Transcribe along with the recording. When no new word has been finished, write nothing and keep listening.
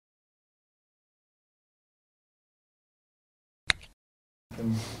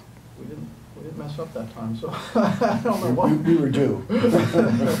And we didn't mess up that time, so I don't know why. We were due.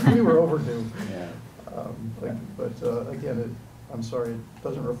 We were overdue. Yeah. But again, I'm sorry, it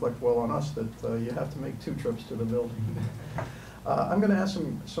doesn't reflect well on us that you have to make 2 trips to the building. I'm going to ask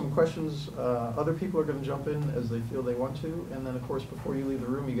some questions. Other people are going to jump in as they feel they want to, and then of course before you leave the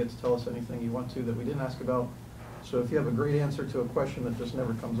room you get to tell us anything you want to that we didn't ask about. So if you have a great answer to a question that just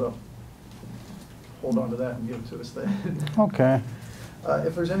never comes up, hold on to that and give it to us then. Okay.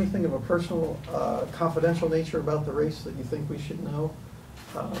 If there's anything of a personal, confidential nature about the race that you think we should know,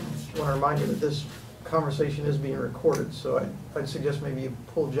 I want to remind you that this conversation is being recorded, so I'd suggest maybe you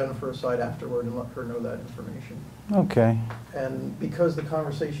pull Jennifer aside afterward and let her know that information. Okay. And because the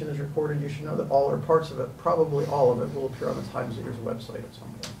conversation is recorded, you should know that all or parts of it, probably all of it, will appear on the Times Leader's website at some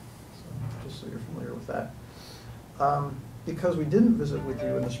point. So just so you're familiar with that. Because we didn't visit with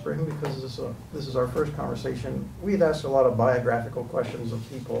you in the spring, because this is our first conversation, we had asked a lot of biographical questions of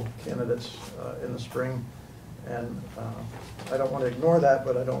people, candidates, in the spring. And I don't want to ignore that,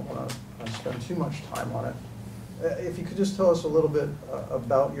 but I don't want to spend too much time on it. If you could just tell us a little bit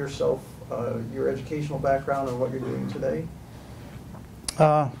about yourself, your educational background, and what you're doing today.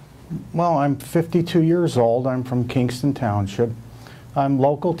 Well, I'm 52 years old. I'm from Kingston Township. I'm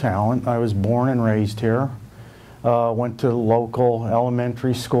local talent. I was born and raised here. Went to local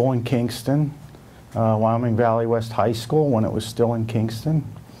elementary school in Kingston, Wyoming Valley West High School when it was still in Kingston.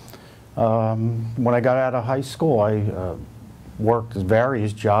 When I got out of high school, I worked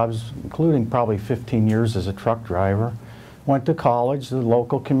various jobs, including probably 15 years as a truck driver. Went to college, the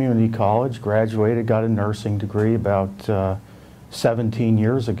local community college, graduated, got a nursing degree about 17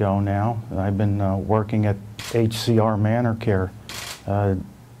 years ago now. And I've been working at HCR Manor Care.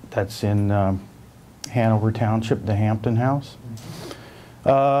 That's in Hanover Township, the Hampton House.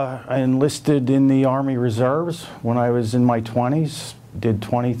 I enlisted in the Army Reserves when I was in my 20s. Did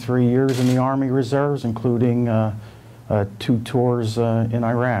 23 years in the Army Reserves, including 2 tours in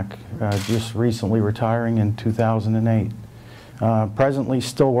Iraq, just recently retiring in 2008. Presently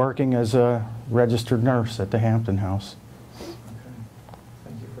still working as a registered nurse at the Hampton House. Okay.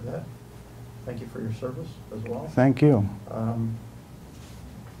 Thank you for that. Thank you for your service as well. Thank you.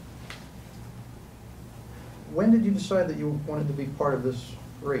 When did you decide that you wanted to be part of this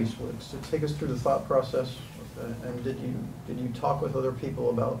race? So take us through the thought process, and did you talk with other people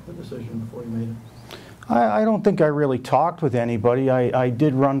about the decision before you made it? I don't think I really talked with anybody. I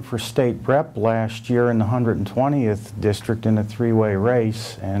did run for state rep last year in the 120th district in a 3-way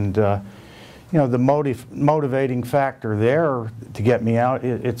race, and you know, the motivating factor there to get me out,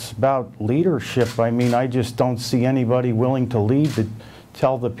 it's about leadership. I mean, I just don't see anybody willing to lead, to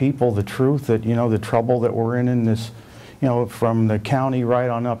tell the people the truth, that, you know, the trouble that we're in this, you know, from the county right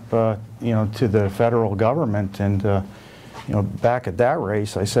on up, you know, to the federal government. And you know, back at that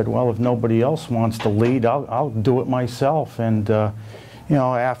race, I said, well, if nobody else wants to lead, I'll do it myself. And you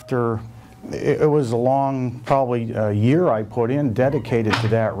know, after it was a long, probably a year I put in dedicated to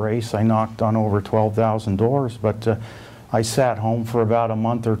that race. I knocked on over 12,000 doors, but I sat home for about a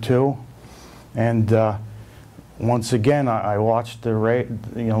month or 2, and once again, I watched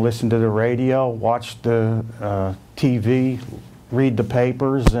listened to the radio, watched the TV, read the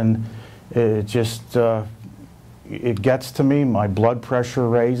papers, and it just it gets to me. My blood pressure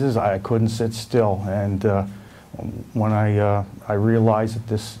raises. I couldn't sit still, and when I realized that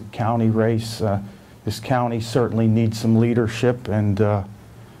this county race, this county certainly needs some leadership, and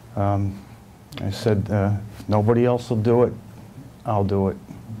I said, if nobody else will do it, I'll do it.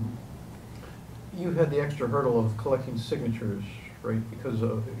 You had the extra hurdle of collecting signatures, right? Because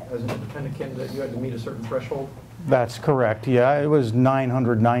as an independent candidate, you had to meet a certain threshold? That's correct. Yeah, it was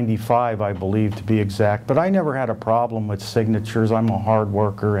 995, I believe, to be exact. But I never had a problem with signatures. I'm a hard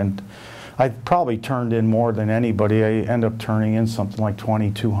worker, and I probably turned in more than anybody. I ended up turning in something like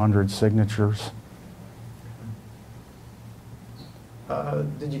 2,200 signatures.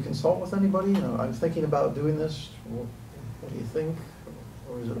 Did you consult with anybody? You know, I'm thinking about doing this. What do you think?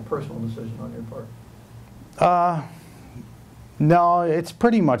 Or is it a personal decision on your part? No, it's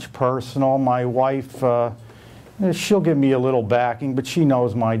pretty much personal. My wife, she'll give me a little backing, but she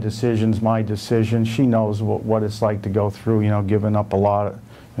knows my decision's my decision. She knows what it's like to go through, you know, giving up a lot.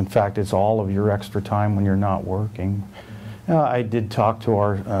 In fact, it's all of your extra time when you're not working. I did talk to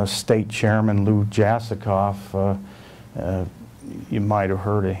our state chairman, Lou Jasikoff. You might have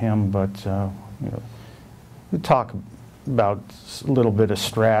heard of him, but you know, we talk about a little bit of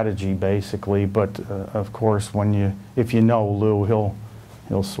strategy, basically. But of course, if you know Lou,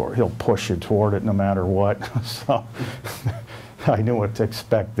 he'll push you toward it no matter what. So I knew what to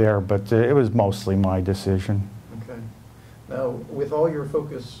expect there, but it was mostly my decision. Okay. Now, with all your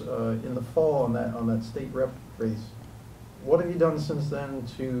focus in the fall on that state rep race, what have you done since then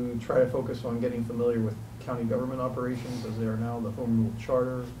to try to focus on getting familiar with county government operations as they are now, the home rule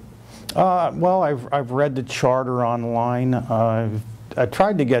charter? Well, I've read the charter online. I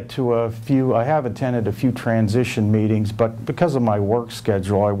tried to get to a few, I have attended a few transition meetings, but because of my work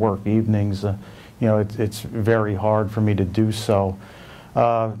schedule, I work evenings, you know, it's very hard for me to do so.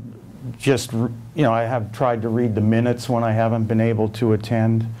 Just, you know, I have tried to read the minutes when I haven't been able to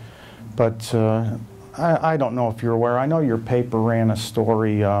attend, but I don't know if you're aware. I know your paper ran a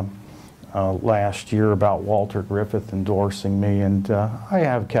story last year about Walter Griffith endorsing me, and I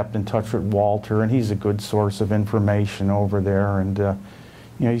have kept in touch with Walter, and he's a good source of information over there, and you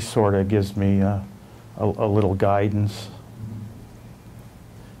know, he sort of gives me a little guidance.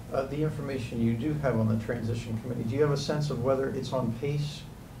 The information you do have on the transition committee, do you have a sense of whether it's on pace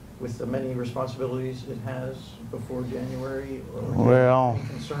with the many responsibilities it has before January, or do you have any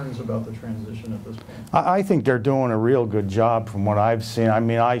concerns about the transition at this point? I think they're doing a real good job from what I've seen. I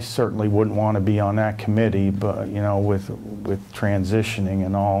mean, I certainly wouldn't want to be on that committee, but you know, with transitioning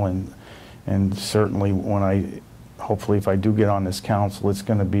and all, and certainly when hopefully if I do get on this council, it's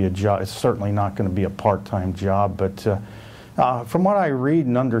going to be a job. It's certainly not going to be a part-time job, but from what I read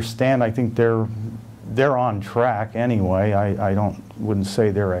and understand, I think they're on track anyway. I wouldn't say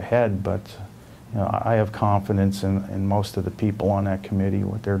they're ahead, but you know, I have confidence in most of the people on that committee,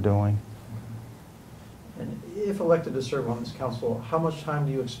 what they're doing. And if elected to serve on this council, how much time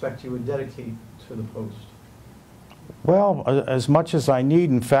do you expect you would dedicate to the post? Well, as much as I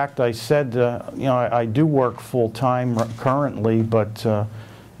need. In fact, I said, you know, I do work full-time currently, but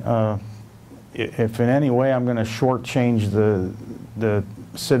if in any way I'm going to shortchange the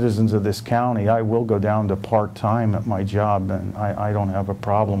citizens of this county, I will go down to part-time at my job, and I don't have a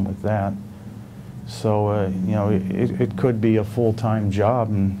problem with that. So, you know, it could be a full-time job,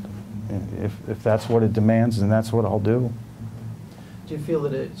 and if that's what it demands, then that's what I'll do. Do you feel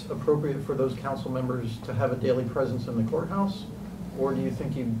that it's appropriate for those council members to have a daily presence in the courthouse, or do you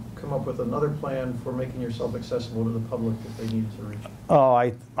think you'd come up with another plan for making yourself accessible to the public if they needed to reach? Oh,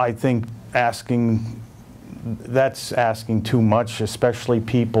 I think that's asking too much, especially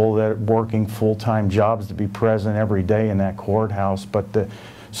people that are working full-time jobs to be present every day in that courthouse, but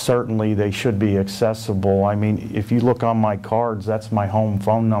certainly they should be accessible. I mean, if you look on my cards, that's my home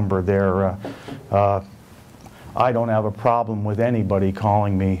phone number there. I don't have a problem with anybody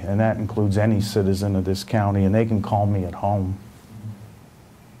calling me, and that includes any citizen of this county, and they can call me at home.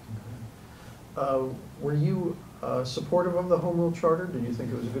 Were you supportive of the Home Rule Charter? Did you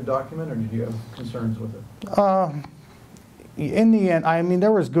think it was a good document, or did you have concerns with it? In the end, I mean,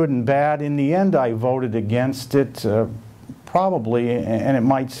 there was good and bad. In the end, I voted against it, probably, and it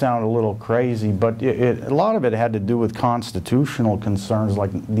might sound a little crazy, but a lot of it had to do with constitutional concerns,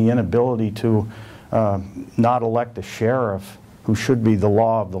 like the inability to not elect a sheriff, who should be the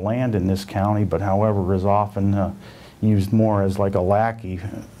law of the land in this county, but however is often used more as like a lackey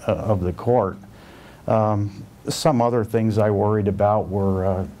of the court. Some other things I worried about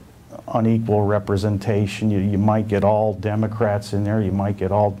were unequal representation. You might get all Democrats in there, you might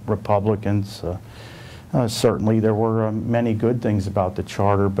get all Republicans. Certainly there were many good things about the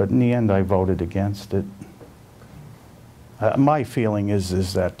charter, but in the end I voted against it. My feeling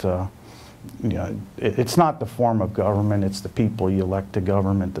is that you know, it's not the form of government, it's the people you elect to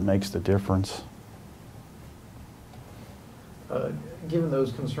government that makes the difference. Given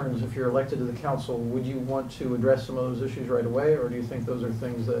those concerns, if you're elected to the council, would you want to address some of those issues right away, or do you think those are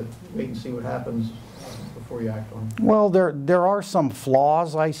things that wait and see what happens before you act on? Well, there are some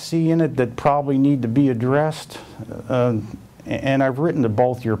flaws I see in it that probably need to be addressed. And I've written to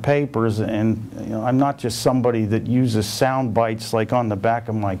both your papers, and you know, I'm not just somebody that uses sound bites like on the back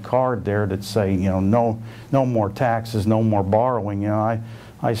of my card there that say, you know, no more taxes, no more borrowing. You know,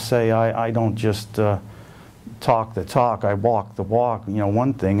 I say I don't just talk the talk, I walk the walk. You know,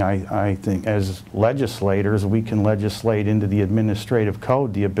 one thing I think as legislators, we can legislate into the administrative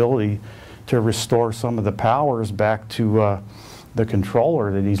code the ability to restore some of the powers back to the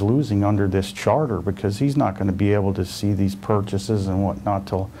controller that he's losing under this charter, because he's not going to be able to see these purchases and whatnot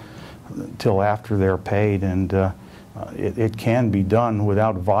till after they're paid, and it can be done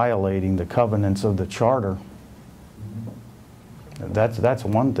without violating the covenants of the charter. That's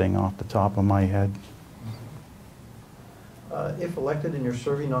one thing off the top of my head. If elected and you're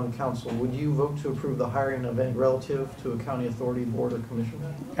serving on the council, would you vote to approve the hiring of any relative to a county authority, board, or commission?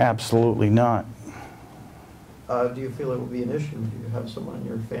 Absolutely not. Do you feel it would be an issue? Do you have someone in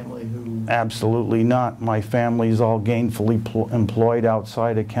your family who... Absolutely not. My family's all gainfully employed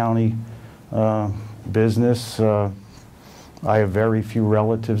outside of county business. I have very few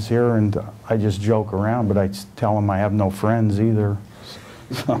relatives here, and I just joke around, but I tell them I have no friends either.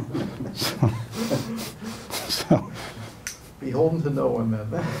 So Beholden to no one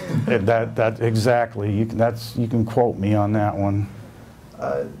then. Exactly. You can quote me on that one.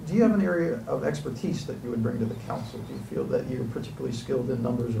 Do you have an area of expertise that you would bring to the council? Do you feel that you're particularly skilled in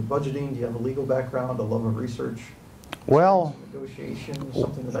numbers or budgeting? Do you have a legal background, a love of research? Well, Negotiations,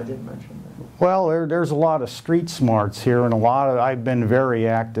 something that I didn't mention there. well, there's a lot of street smarts here, and I've been very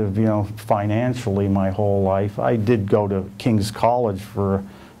active, financially my whole life. I did go to King's College for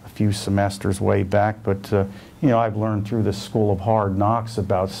a few semesters way back, but I've learned through the School of Hard Knocks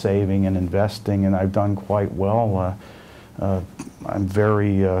about saving and investing, and I've done quite well. I'm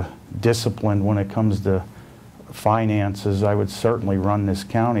very disciplined when it comes to finances. I would certainly run this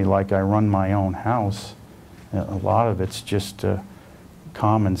county like I run my own house. A lot of it's just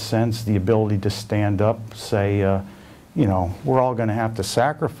common sense, the ability to stand up, say, we're all going to have to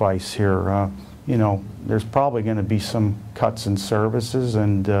sacrifice here. There's probably going to be some cuts in services,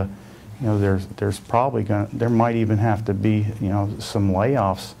 and there's probably there might even have to be some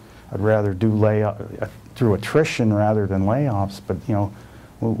layoffs. I'd rather do through attrition rather than layoffs, but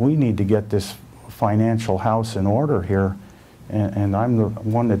we need to get this financial house in order here, and I'm the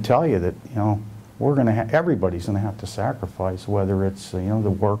one to tell you that everybody's going to have to sacrifice, whether it's the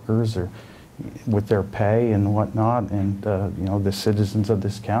workers or with their pay and whatnot, and the citizens of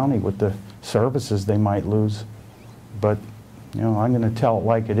this county with the services they might lose. But I'm going to tell it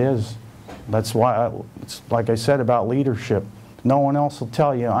like it is. That's why it's like I said about leadership. No one else will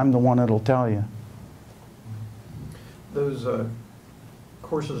tell you. I'm the one that'll tell you. Those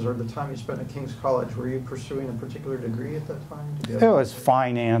courses, or the time you spent at King's College, were you pursuing a particular degree at that time? It was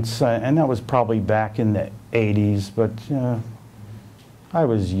finance, and that was probably back in the 80s, but I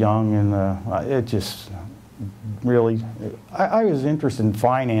was young, and it just really, I was interested in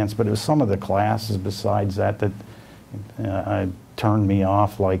finance, but it was some of the classes besides that turned me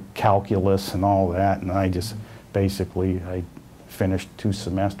off, like calculus and all that, and I just basically, I finished 2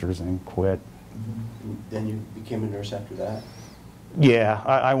 semesters and quit. Then you became a nurse after that? Yeah,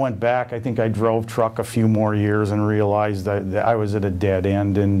 I went back. I think I drove truck a few more years and realized that I was at a dead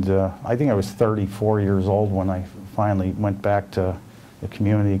end, and I think I was 34 years old when I finally went back to the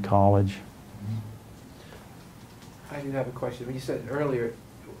community college. I did have a question. You said earlier,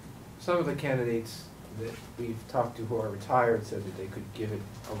 some of the candidates that we've talked to who are retired said that they could give it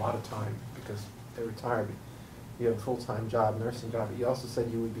a lot of time because they're retired. You have a full-time job, nursing job, but you also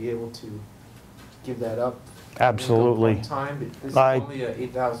said you would be able to give that up. Absolutely. Time, but this is only an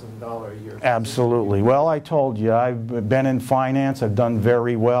 $8,000 a year. Absolutely. Well, I told you, I've been in finance. I've done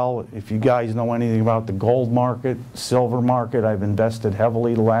very well. If you guys know anything about the gold market, silver market, I've invested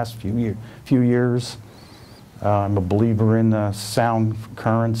heavily the last few years. I'm a believer in sound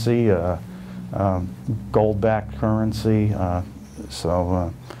currency, gold-backed currency. I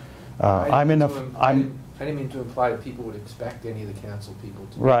didn't mean to imply that people would expect any of the council people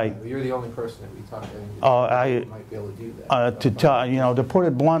to. Right. You're the only person that we talked to that might be able to do that. To put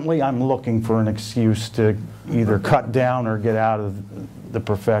it bluntly, I'm looking for an excuse to either cut down or get out of the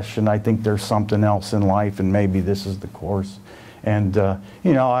profession. I think there's something else in life, and maybe this is the course. And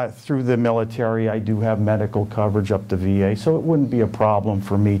through the military, I do have medical coverage up to VA, so it wouldn't be a problem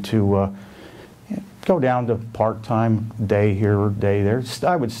for me to go down to part-time, day here or day there.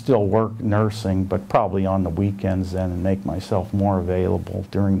 I would still work nursing, but probably on the weekends then, and make myself more available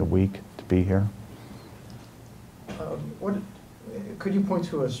during the week to be here. Could you point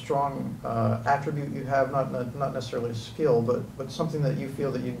to a strong attribute you have, not necessarily a skill, but something that you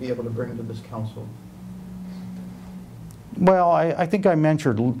feel that you'd be able to bring to this council? Well, I think I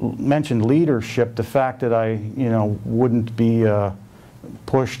mentioned leadership, the fact that I wouldn't be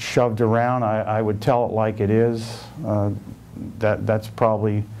pushed, shoved around. I would tell it like it is. That's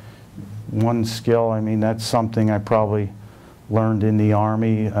probably one skill. I mean, that's something I probably learned in the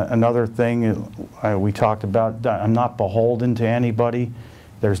Army. Another thing we talked about, I'm not beholden to anybody.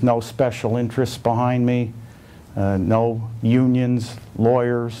 There's no special interests behind me. No unions,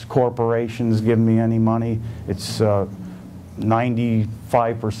 lawyers, corporations giving me any money. It's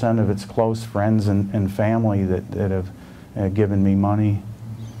 95% of its close friends and family that have given me money.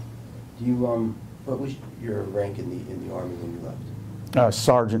 What was your rank in the Army when you left?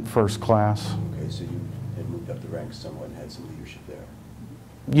 Sergeant first class. Okay, so you had moved up the ranks somewhat and had some leadership there.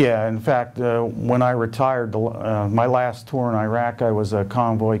 Yeah, in fact, when I retired, my last tour in Iraq, I was a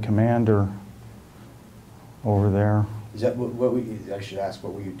convoy commander over there. Is that I should ask,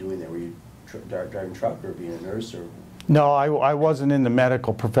 what were you doing there? Were you driving truck or being a nurse or? No, I wasn't in the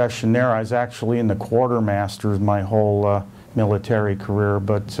medical profession there. I was actually in the quartermasters my whole military career,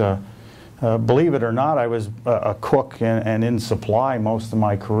 but believe it or not, I was a cook and in supply most of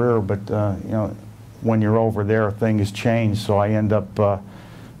my career, but you know, when you're over there, things change, so I end up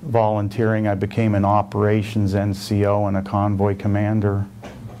volunteering. I became an operations NCO and a convoy commander,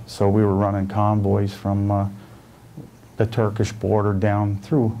 so we were running convoys from the Turkish border down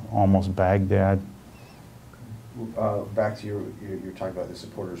through almost Baghdad. Back to you're talking about the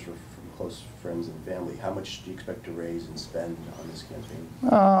supporters from close friends and family. How much do you expect to raise and spend on this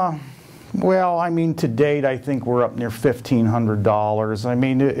campaign? Well, I mean, to date, I think we're up near $1,500. I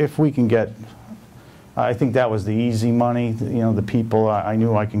mean, if we can get, I think that was the easy money, you know, the people I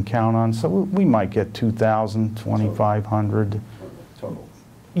knew I can count on, so we might get $2,000, $2,500. Total?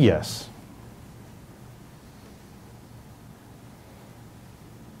 Yes.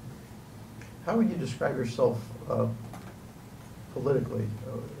 How would you describe yourself politically?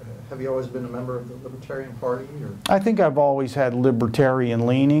 Have you always been a member of the Libertarian Party? Or? I think I've always had libertarian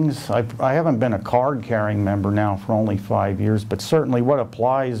leanings. I haven't been a card-carrying member now for only 5 years, but certainly what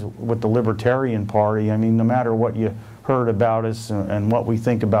applies with the Libertarian Party, I mean, no matter what you heard about us and what we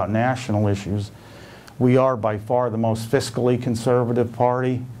think about national issues, we are by far the most fiscally conservative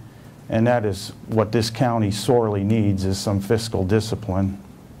party, and that is what this county sorely needs, is some fiscal discipline.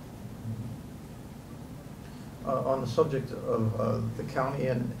 On the subject of the county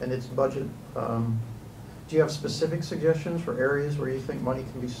and its budget, do you have specific suggestions for areas where you think money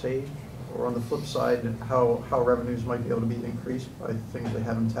can be saved? Or on the flip side, how revenues might be able to be increased by things they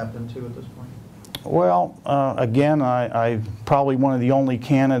haven't tapped into at this point? Well, again, I'm probably one of the only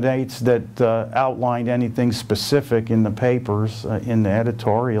candidates that outlined anything specific in the papers, in the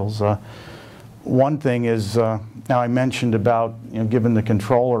editorials. One thing is, now I mentioned about, you know, giving the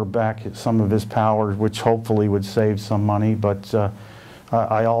controller back some of his powers, which hopefully would save some money, but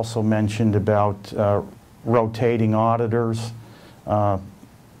I also mentioned about rotating auditors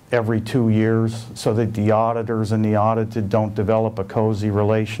every 2 years so that the auditors and the audited don't develop a cozy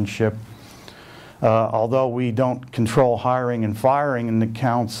relationship. Although we don't control hiring and firing in the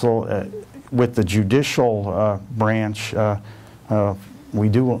council, with the judicial branch, we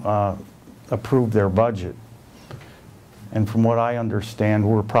do approve their budget. And from what I understand,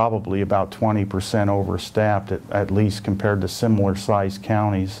 we're probably about 20% overstaffed, at least compared to similar sized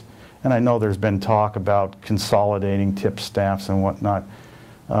counties. And I know there's been talk about consolidating tip staffs and whatnot.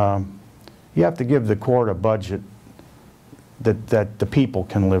 You have to give the court a budget that the people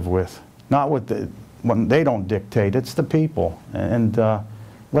can live with. Not when they don't dictate, it's the people. And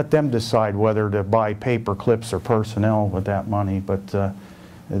let them decide whether to buy paper clips or personnel with that money. But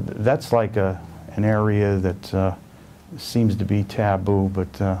that's like an area that seems to be taboo,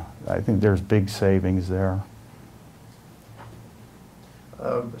 but I think there's big savings there.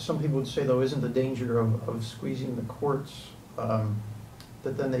 Some people would say, though, isn't the danger of squeezing the courts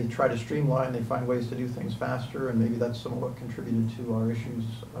that then they try to streamline, they find ways to do things faster, and maybe that's some of what contributed to our issues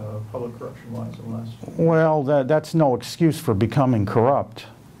public corruption-wise in the last... Well, that's no excuse for becoming corrupt.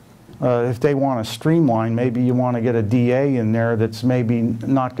 If they want to streamline, maybe you want to get a DA in there that's maybe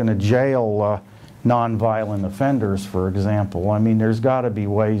not going to jail nonviolent offenders, for example. I mean, there's got to be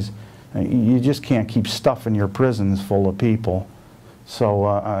ways. You just can't keep stuffing your prisons full of people. So,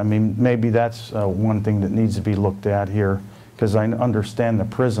 I mean, maybe that's one thing that needs to be looked at here, because I understand the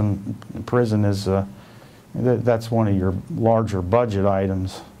prison is, that's one of your larger budget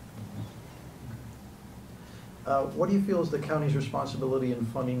items. What do you feel is the county's responsibility in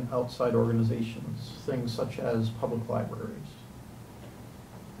funding outside organizations, things such as public libraries?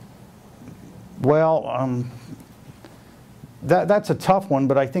 Well, that's a tough one,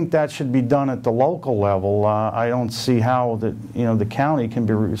 but I think that should be done at the local level. I don't see how the county can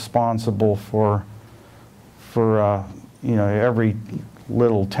be responsible for every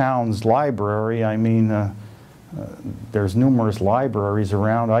little town's library. I mean, there's numerous libraries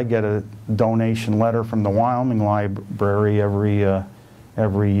around. I get a donation letter from the Wyoming Library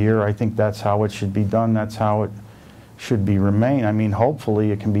every year. I think that's how it should be done. That's how it should remain. I mean, hopefully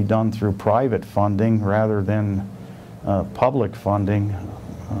it can be done through private funding rather than public funding.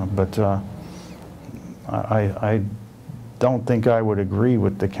 But I don't think I would agree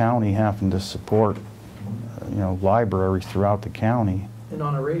with the county having to support libraries throughout the county. And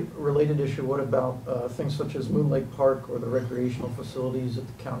on a related issue, what about things such as Moon Lake Park or the recreational facilities that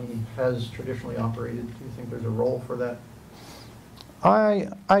the county has traditionally operated? Do you think there's a role for that?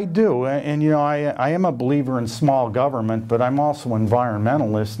 I do, and I am a believer in small government, but I'm also an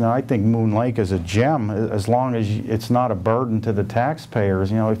environmentalist. Now, I think Moon Lake is a gem as long as it's not a burden to the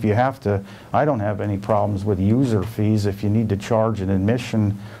taxpayers. If you have to, I don't have any problems with user fees if you need to charge an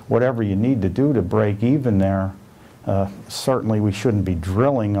admission, whatever you need to do to break even there. Certainly we shouldn't be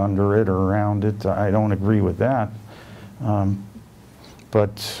drilling under it or around it. I don't agree with that.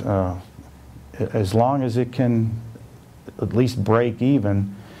 But as long as it can at least break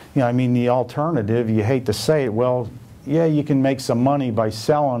even, you know, I mean, the alternative, you hate to say it, well, yeah, you can make some money by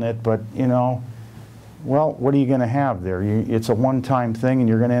selling it, but, you know, well, what are you going to have there? It's a one-time thing, and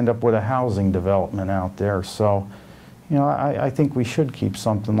you're going to end up with a housing development out there. So, you know, I think we should keep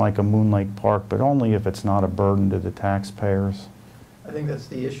something like a Moon Lake Park, but only if it's not a burden to the taxpayers. I think that's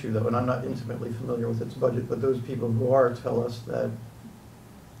the issue, though, and I'm not intimately familiar with its budget, but those people who are tell us that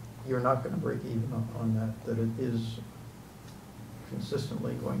you're not going to break even on that it is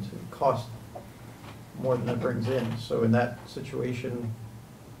consistently going to cost more than it brings in. So in that situation,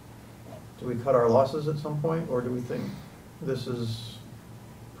 do we cut our losses at some point, or do we think this is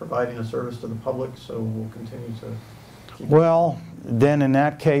providing a service to the public, so we'll continue to keep it? Well, then in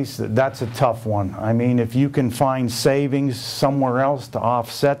that case, that's a tough one. I mean, if you can find savings somewhere else to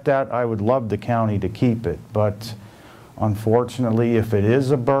offset that, I would love the county to keep it. But unfortunately, if it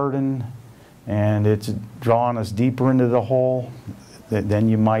is a burden and it's drawing us deeper into the hole, then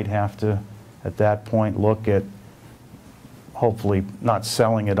you might have to, at that point, look at hopefully not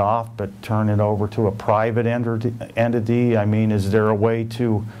selling it off, but turn it over to a private entity. I mean, is there a way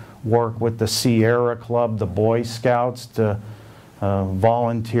to work with the Sierra Club, the Boy Scouts, to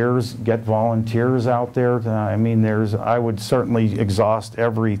get volunteers out there? I mean, I would certainly exhaust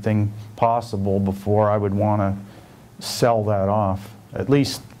everything possible before I would want to sell that off. At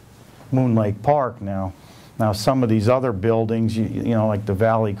least Moon Lake Park now. Now, some of these other buildings, you know, like the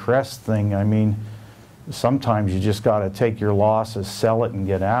Valley Crest thing, I mean, sometimes you just got to take your losses, sell it, and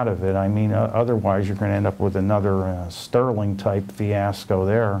get out of it. I mean, otherwise you're going to end up with another Sterling-type fiasco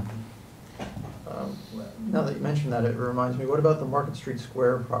there. Now that you mention that, it reminds me, what about the Market Street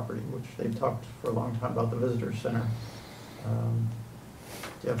Square property, which they've talked for a long time about the visitor center?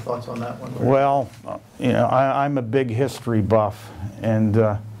 Do you have thoughts on that one? Well, you know, I'm a big history buff, and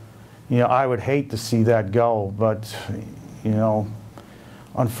you know, I would hate to see that go, but you know,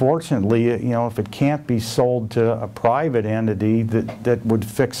 unfortunately, you know, if it can't be sold to a private entity that would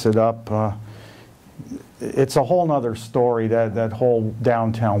fix it up, it's a whole nother story. That whole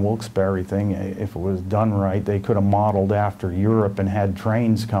downtown Wilkes-Barre thing, if it was done right, they could have modeled after Europe and had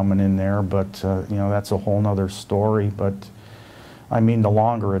trains coming in there. But you know, that's a whole nother story. But I mean, the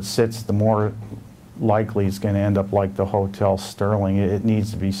longer it sits, the more likely it's going to end up like the Hotel Sterling. It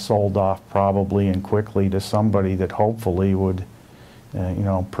needs to be sold off probably and quickly to somebody that hopefully would you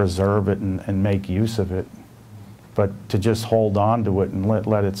know, preserve it and make use of it. But to just hold on to it and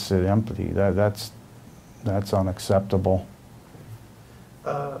let it sit empty, that's unacceptable.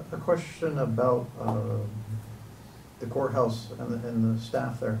 A question about the courthouse and the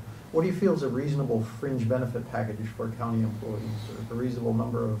staff there. What do you feel is a reasonable fringe benefit package for county employees? A reasonable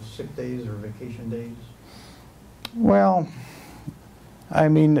number of sick days or vacation days? Well, I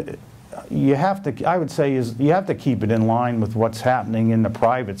mean, I would say you have to keep it in line with what's happening in the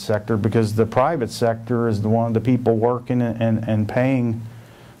private sector, because the private sector is the people working and paying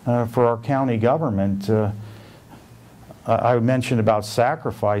for our county government. I mentioned about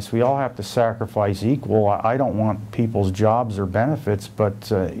sacrifice. We all have to sacrifice equal. I don't want people's jobs or benefits, but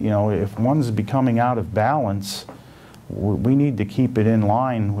you know, if one's becoming out of balance, we need to keep it in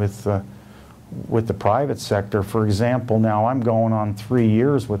line with the private sector. For example, now I'm going on 3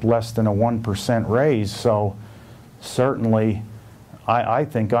 years with less than a 1% raise, so certainly I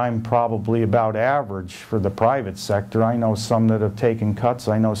think I'm probably about average for the private sector. I know some that have taken cuts.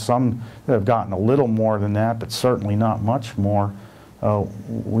 I know some that have gotten a little more than that, but certainly not much more.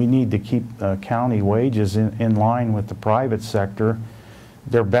 We need to keep county wages in line with the private sector.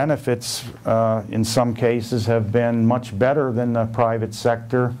 Their benefits, in some cases, have been much better than the private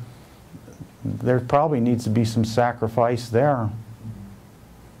sector. There probably needs to be some sacrifice there.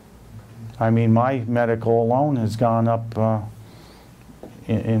 I mean, my medical alone has gone up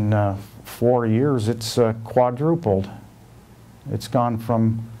in 4 years. It's quadrupled. It's gone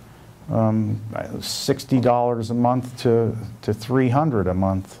from $60 a month to $300 a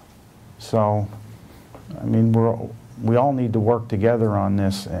month. So, I mean, we all need to work together on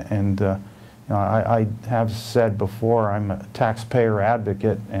this. And you know, I have said before, I'm a taxpayer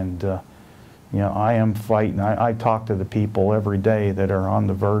advocate, and you know, I am fighting. I talk to the people every day that are on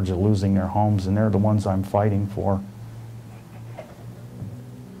the verge of losing their homes, and they're the ones I'm fighting for.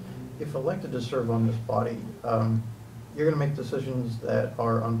 If elected to serve on this body, you're going to make decisions that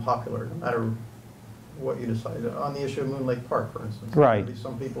are unpopular, no matter what you decide. On the issue of Moon Lake Park, for instance, right. There'll be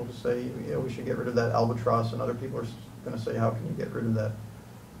some people who say, yeah, we should get rid of that albatross, and other people are going to say, how can you get rid of that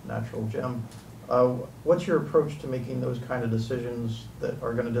natural gem? What's your approach to making those kind of decisions that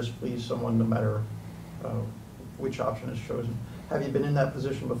are going to displease someone no matter which option is chosen? Have you been in that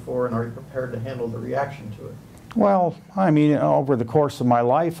position before, and are you prepared to handle the reaction to it? Well, I mean, over the course of my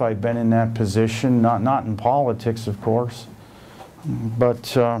life, I've been in that position, not in politics, of course,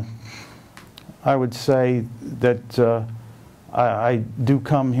 but I would say that I do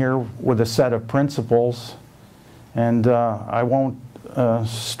come here with a set of principles, and I won't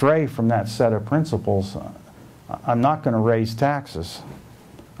stray from that set of principles. I'm not going to raise taxes.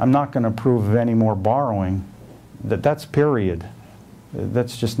 I'm not going to approve of any more borrowing. That's period.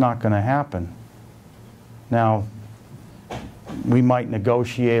 That's just not going to happen. Now, we might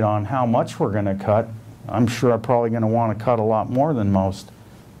negotiate on how much we're going to cut. I'm sure I'm probably going to want to cut a lot more than most,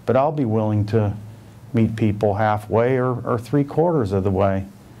 but I'll be willing to meet people halfway or 3/4 of the way.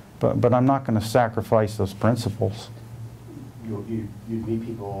 But I'm not going to sacrifice those principles. You'd meet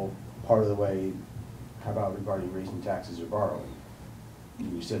people part of the way. How about regarding raising taxes or borrowing?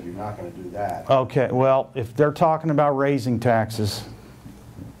 You said you're not going to do that. Okay, well, if they're talking about raising taxes,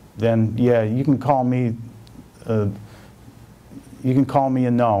 then yeah, you can call me a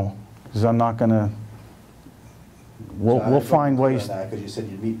no, because I'm not going to. We'll find ways. Because you said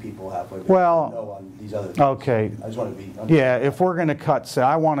you'd meet people halfway. But Well, no on these other things. okay. I just want to be. Yeah, if we're going to cut, say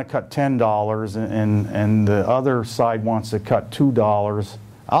I want to cut $10 and the other side wants to cut $2,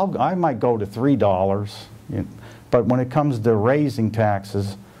 I might go to $3. But when it comes to raising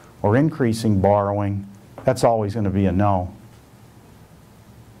taxes or increasing borrowing, that's always going to be a no.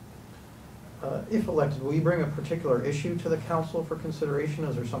 If elected, will you bring a particular issue to the council for consideration?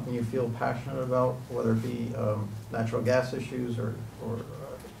 Is there something you feel passionate about, whether it be natural gas issues or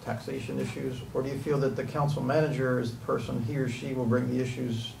taxation issues? Or do you feel that the council manager is the person, he or she will bring the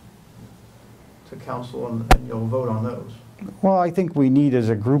issues to council and you'll vote on those? Well, I think we need as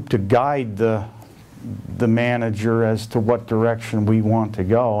a group to guide the manager as to what direction we want to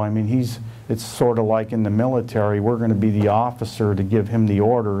go. I mean, it's sort of like in the military, we're going to be the officer to give him the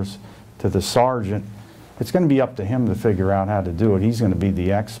orders to the sergeant. It's going to be up to him to figure out how to do it. He's going to be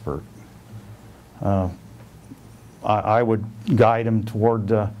the expert. I would guide him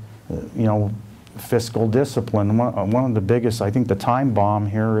toward, fiscal discipline. One of the biggest, I think the time bomb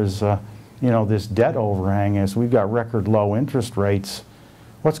here is, this debt overhang. As we've got record low interest rates,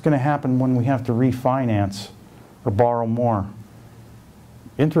 what's going to happen when we have to refinance or borrow more?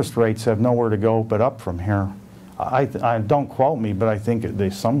 Interest rates have nowhere to go but up from here. I don't quote me, but I think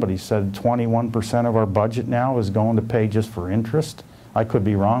somebody said 21% of our budget now is going to pay just for interest. I could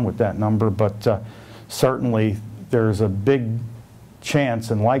be wrong with that number, but certainly there's a big chance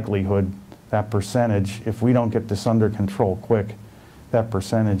and likelihood that percentage, if we don't get this under control quick, that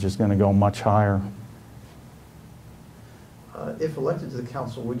percentage is going to go much higher. If elected to the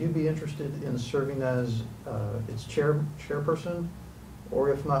council, would you be interested in serving as its chairperson?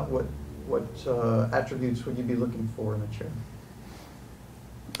 Or if not, what attributes would you be looking for in a chair?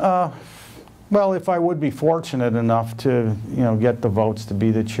 Well, if I would be fortunate enough to, get the votes to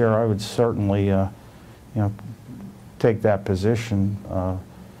be the chair, I would certainly, take that position.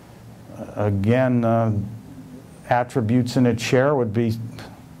 Again, attributes in a chair would be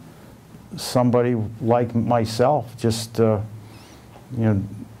somebody like myself, just,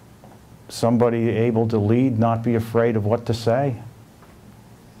 somebody able to lead, not be afraid of what to say,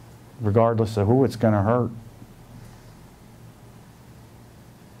 regardless of who it's going to hurt.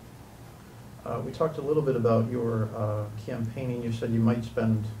 We talked a little bit about your campaigning. You said you might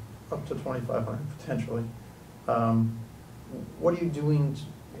spend up to $2,500 potentially. What are you doing?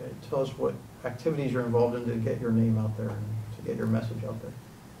 Tell us what activities you're involved in to get your name out there and to get your message out there.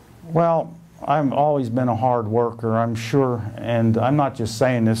 Well, I've always been a hard worker, I'm sure, and I'm not just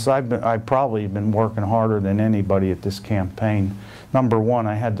saying this. I've probably been working harder than anybody at this campaign. Number one,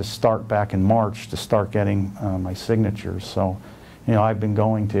 I had to start back in March to start getting my signatures. So, I've been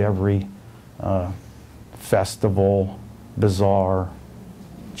going to every festival, bazaar,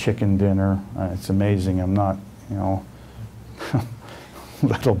 chicken dinner. It's amazing. I'm not, a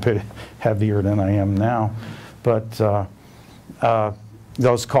little bit heavier than I am now. But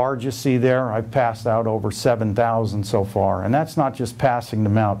those cards you see there, I've passed out over 7,000 so far. And that's not just passing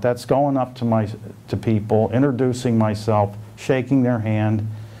them out. That's going up to people, introducing myself, shaking their hand,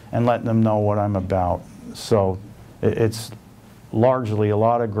 and letting them know what I'm about. So it's largely a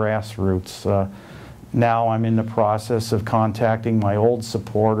lot of grassroots. Now I'm in the process of contacting my old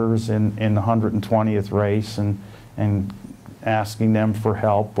supporters in the 120th race and asking them for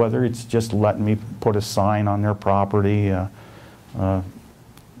help, whether it's just letting me put a sign on their property,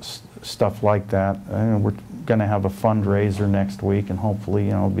 stuff like that. We're going to have a fundraiser next week, and hopefully,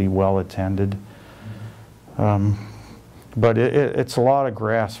 it'll be well attended. But it's a lot of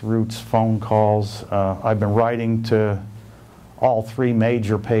grassroots phone calls. I've been writing to all 3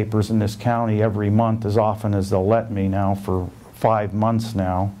 major papers in this county every month, as often as they'll let me now, for 5 months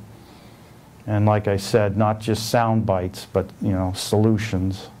now. And like I said, not just sound bites, but, you know,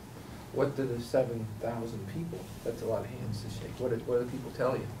 solutions. What do the 7,000 people, that's a lot of hands to shake, what do people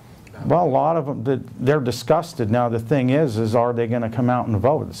tell you? Well, a lot of them, they're disgusted. Now, the thing is are they going to come out and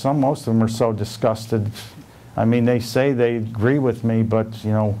vote? Most of them are so disgusted. I mean, they say they agree with me, but,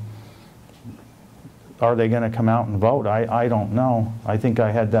 you know, are they going to come out and vote? I don't know. I think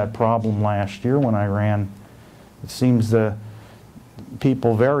I had that problem last year when I ran. It seems the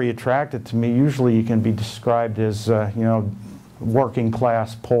people very attracted to me, usually you can be described as, you know, working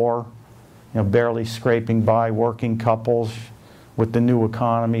class poor, you know, barely scraping by, working couples. With the new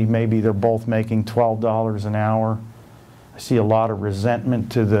economy, maybe they're both making $12 an hour. I see a lot of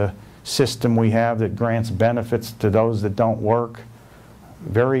resentment to the system we have that grants benefits to those that don't work.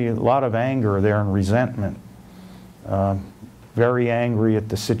 A lot of anger there and resentment. Very angry at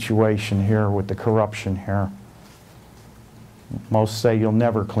the situation here with the corruption here. Most say you'll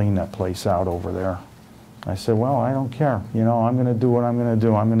never clean that place out over there. I said, well, I don't care. You know, I'm going to do what I'm going to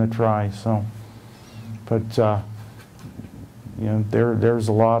do. I'm going to try. So, but you know, there's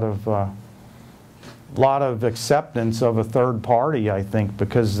a lot of acceptance of a third party, I think,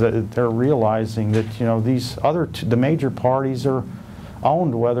 because they're realizing that, you know, these the major parties are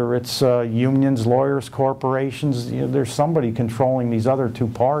owned, whether it's unions, lawyers, corporations. You know, there's somebody controlling these other 2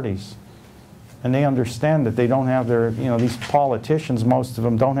 parties, and they understand that they don't have their, you know, these politicians, most of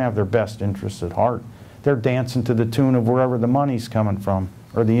them don't have their best interests at heart. They're dancing to the tune of wherever the money's coming from,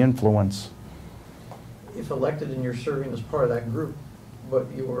 or the influence. If elected and you're serving as part of that group, but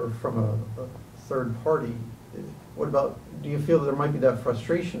you were from a third party, what about, do you feel that there might be that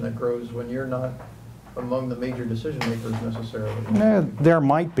frustration that grows when you're not among the major decision makers necessarily? There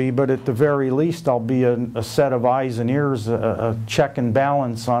might be, but at the very least I'll be a set of eyes and ears, a check and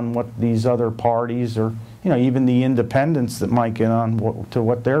balance on what these other parties, or, you know, even the independents that might get on to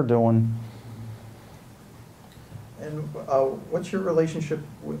what they're doing. And what's your relationship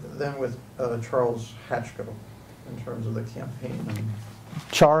with Charles Hatchko in terms of the campaign?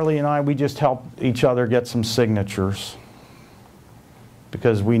 Charlie and I, we just helped each other get some signatures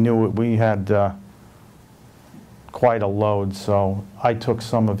because we knew we had quite a load. So I took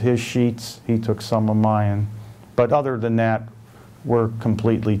some of his sheets, he took some of mine. But other than that, we're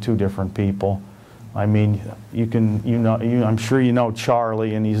completely 2 different people. I mean, I'm sure you know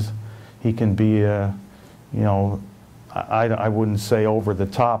Charlie, and he can be, you know, I wouldn't say over the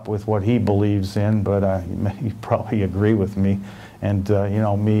top with what he believes in, but he'd probably agree with me. And you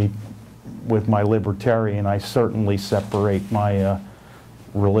know, me with my libertarian, I certainly separate my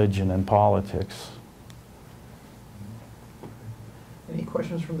religion and politics. Any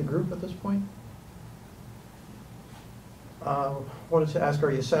questions from the group at this point? Wanted to ask,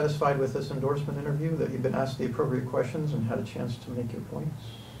 are you satisfied with this endorsement interview, that you've been asked the appropriate questions and had a chance to make your points?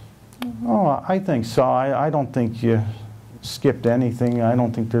 Oh, I think so. I don't think you skipped anything. I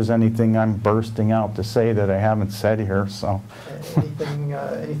don't think there's anything I'm bursting out to say that I haven't said here. So, anything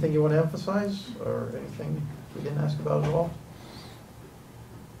you want to emphasize, or anything we didn't ask about at all?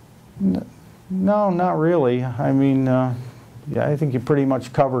 No, not really. I mean, yeah, I think you pretty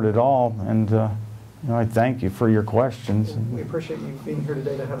much covered it all, and you know, I thank you for your questions. We appreciate you being here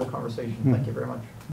today to have a conversation. Thank you very much.